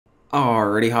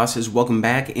Alrighty, hosses, welcome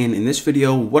back. And in this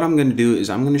video, what I'm going to do is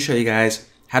I'm going to show you guys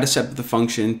how to set up the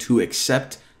function to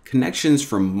accept connections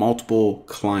from multiple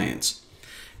clients.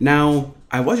 Now,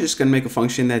 I was just going to make a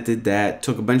function that did that,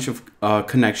 took a bunch of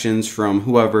connections from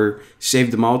whoever,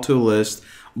 saved them all to a list.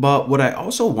 But what I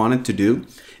also wanted to do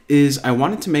is I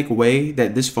wanted to make a way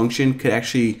that this function could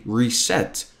actually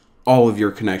reset all of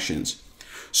your connections.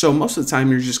 So most of the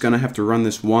time, you're just going to have to run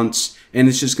this once, and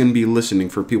it's just going to be listening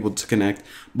for people to connect.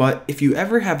 But if you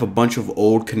ever have a bunch of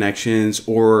old connections,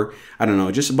 or I don't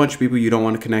know, just a bunch of people you don't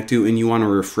want to connect to and you want to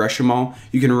refresh them all,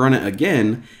 you can run it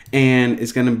again, and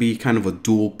it's going to be kind of a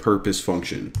dual purpose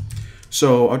function.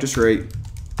 So I'll just write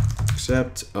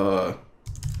accept from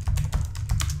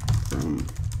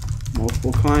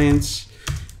multiple clients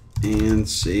and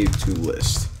save to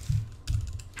list.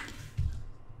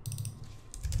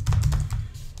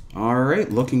 All right,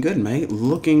 looking good, mate.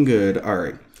 Looking good. All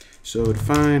right, so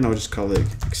define, I'll just call it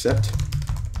accept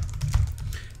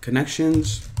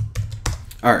connections.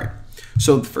 All right,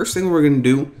 so the first thing we're going to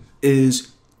do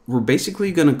is we're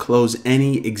basically going to close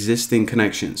any existing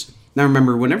connections. Now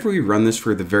remember, whenever we run this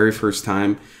for the very first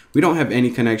time, we don't have any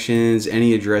connections,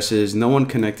 any addresses, no one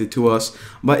connected to us.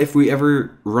 But if we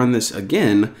ever run this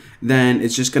again, then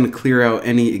it's just going to clear out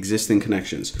any existing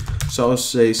connections. So I'll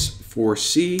say for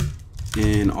C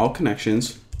in all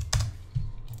connections.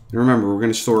 And remember, we're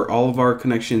going to store all of our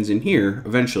connections in here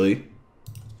eventually.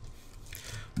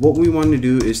 What we want to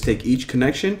do is take each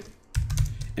connection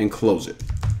and close it.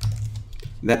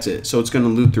 That's it. So it's going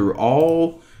to loop through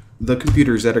all the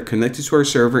computers that are connected to our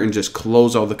server and just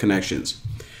close all the connections.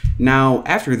 Now,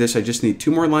 after this, I just need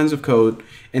two more lines of code,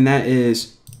 and that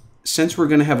is, since we're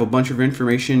going to have a bunch of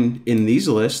information in these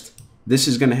lists, this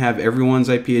is going to have everyone's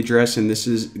IP address, and this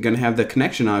is going to have the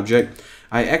connection object.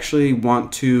 I actually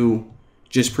want to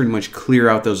just pretty much clear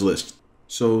out those lists.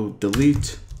 So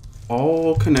delete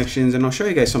all connections, and I'll show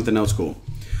you guys something else cool.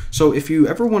 So if you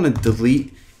ever want to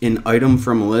delete an item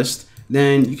from a list,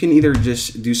 then you can either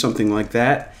just do something like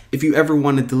that. If you ever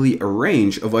want to delete a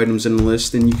range of items in a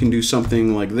list, then you can do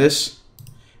something like this.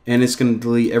 And it's going to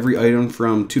delete every item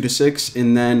from 2 to 6.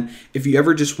 And then if you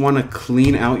ever just want to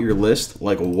clean out your list,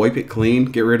 like wipe it clean,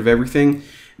 get rid of everything,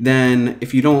 then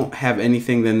if you don't have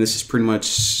anything, then this is pretty much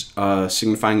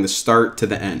signifying the start to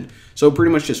the end. So it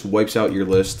pretty much just wipes out your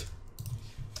list.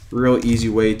 Real easy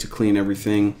way to clean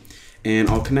everything. And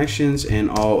all connections and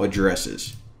all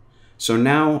addresses. So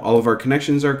now all of our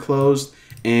connections are closed,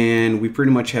 and we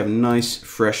pretty much have a nice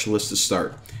fresh list to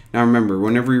start. Now remember,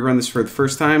 whenever we run this for the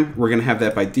first time, we're going to have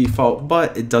that by default,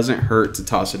 but it doesn't hurt to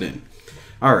toss it in.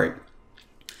 All right.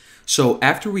 So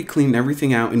after we clean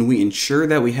everything out and we ensure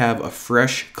that we have a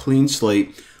fresh, clean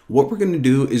slate, what we're going to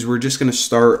do is we're just going to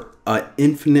start an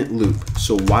infinite loop.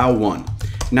 So while one.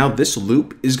 Now this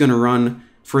loop is going to run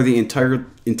for the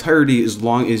entirety as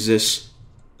long as this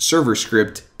server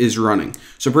script is running.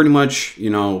 So pretty much,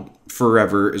 you know,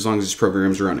 forever as long as this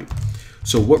program is running.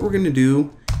 So what we're going to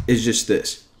do is just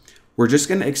this. We're just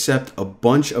going to accept a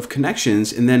bunch of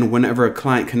connections, and then whenever a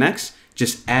client connects,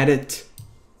 just add it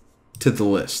to the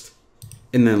list.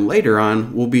 And then later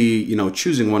on, we'll be, you know,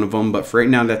 choosing one of them, but for right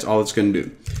now, that's all it's going to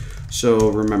do. So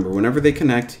remember, whenever they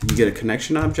connect, you get a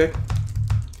connection object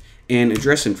and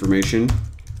address information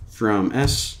from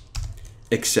S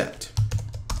accept.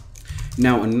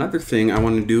 Now, another thing I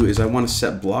want to do is I want to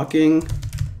set blocking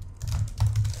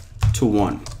to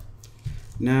 1.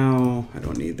 Now, I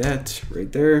don't need that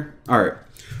right there. All right,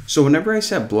 so whenever I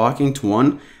set blocking to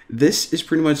 1, this is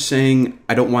pretty much saying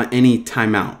I don't want any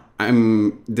timeout.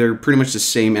 They're pretty much the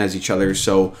same as each other,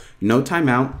 so no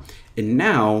timeout. And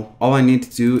now all I need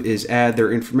to do is add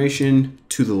their information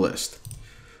to the list.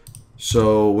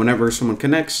 So whenever someone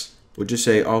connects, we'll just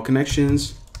say all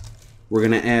connections. We're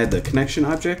gonna add the connection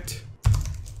object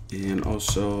and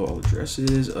also all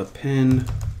addresses, append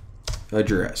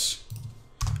address.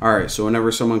 All right, so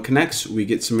whenever someone connects, we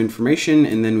get some information,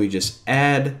 and then we just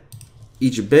add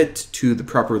each bit to the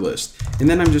proper list. And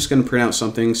then I'm just going to print out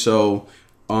something so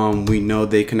we know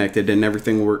they connected and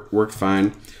everything worked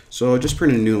fine. So I'll just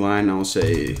print a new line. I'll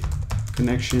say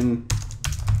connection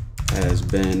has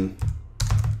been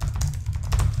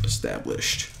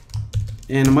established.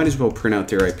 And I might as well print out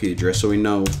their IP address so we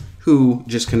know who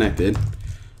just connected.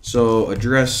 So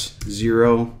address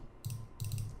 0.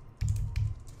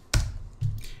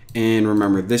 And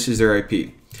remember, this is their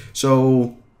IP.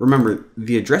 So remember,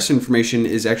 the address information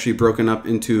is actually broken up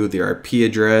into their IP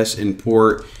address and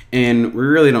port, and we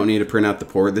really don't need to print out the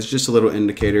port. This is just a little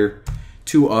indicator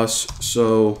to us,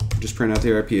 so just print out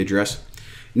their IP address.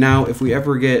 Now, if we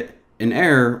ever get an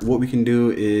error, what we can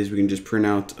do is we can just print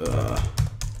out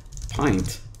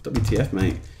pint, WTF,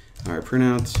 mate. All right,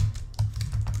 printouts.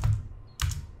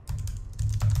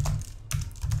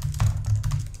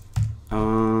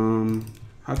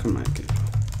 How come I can?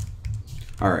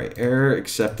 All right, error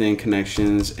accepting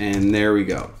connections, and there we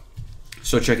go.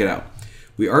 So check it out.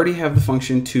 We already have the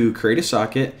function to create a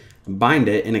socket, bind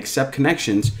it, and accept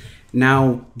connections.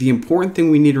 Now, the important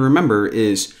thing we need to remember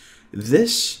is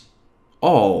this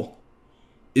all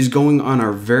is going on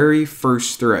our very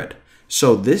first thread.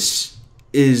 So this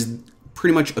is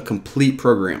pretty much a complete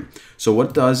program. So what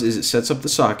it does is it sets up the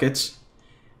sockets.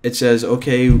 It says,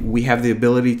 okay, we have the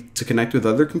ability to connect with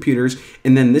other computers,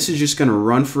 and then this is just gonna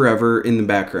run forever in the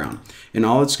background. And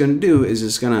all it's gonna do is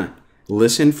it's gonna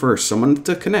listen for someone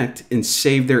to connect and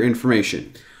save their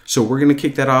information. So we're gonna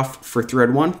kick that off for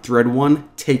thread one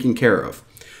taken care of.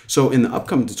 So in the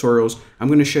upcoming tutorials, I'm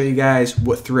gonna show you guys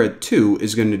what thread 2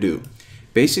 is gonna do.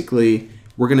 Basically,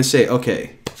 we're gonna say,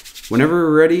 okay, whenever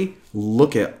we're ready,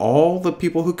 look at all the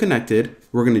people who connected.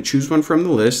 We're going to choose one from the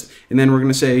list, and then we're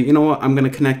going to say, you know what, I'm going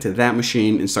to connect to that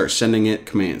machine and start sending it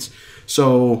commands.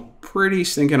 So pretty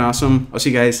stinking awesome. I'll see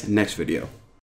you guys next video.